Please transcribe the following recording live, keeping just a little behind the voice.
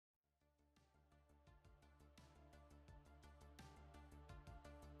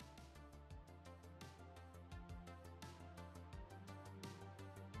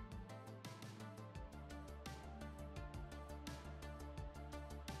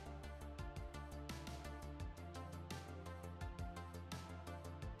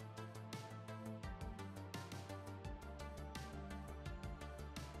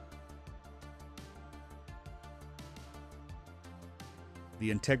The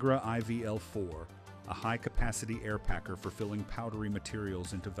INTEGRA IVL4, a high-capacity air packer for filling powdery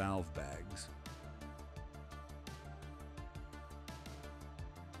materials into valve bags.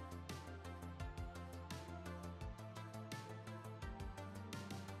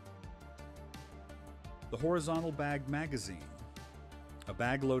 The horizontal bag magazine, a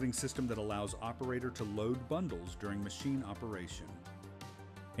bag loading system that allows operator to load bundles during machine operation.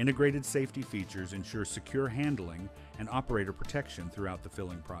 Integrated safety features ensure secure handling and operator protection throughout the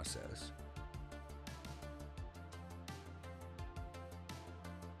filling process.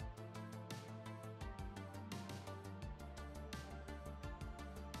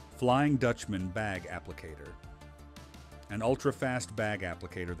 Flying Dutchman bag applicator, an ultra-fast bag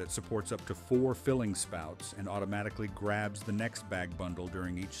applicator that supports up to 4 filling spouts and automatically grabs the next bag bundle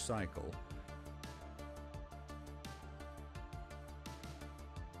during each cycle.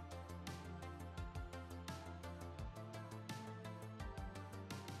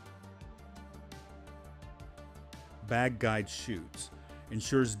 Bag guide chutes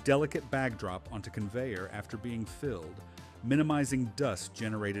ensures delicate bag drop onto conveyor after being filled, minimizing dust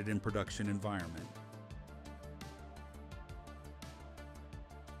generated in production environment.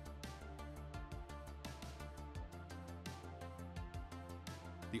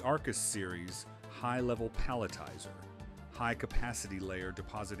 The ARCUS series high-level Palletizer, high-capacity layer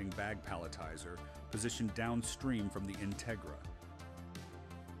depositing bag palletizer, positioned downstream from the INTEGRA.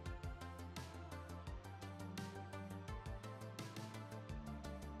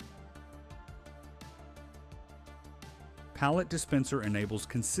 Pallet dispenser enables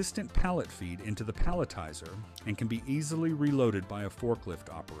consistent pallet feed into the Palletizer and can be easily reloaded by a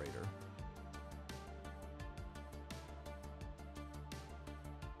forklift operator.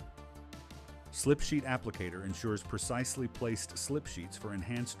 Slip sheet applicator ensures precisely placed slip sheets for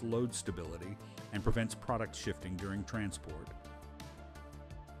enhanced load stability and prevents product shifting during transport.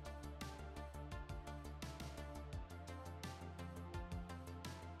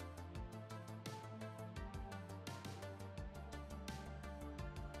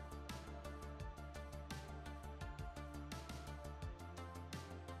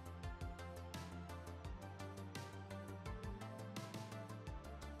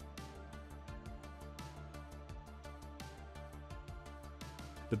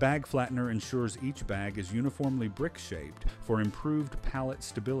 The bag flattener ensures each bag is uniformly brick-shaped for improved pallet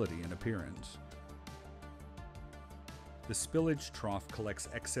stability and appearance. The spillage trough collects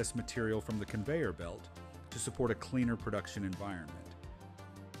excess material from the conveyor belt to support a cleaner production environment.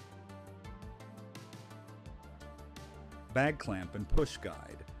 Bag clamp and push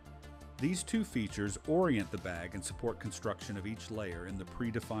guide. These two features orient the bag and support construction of each layer in the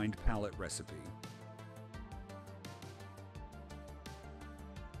predefined pallet recipe.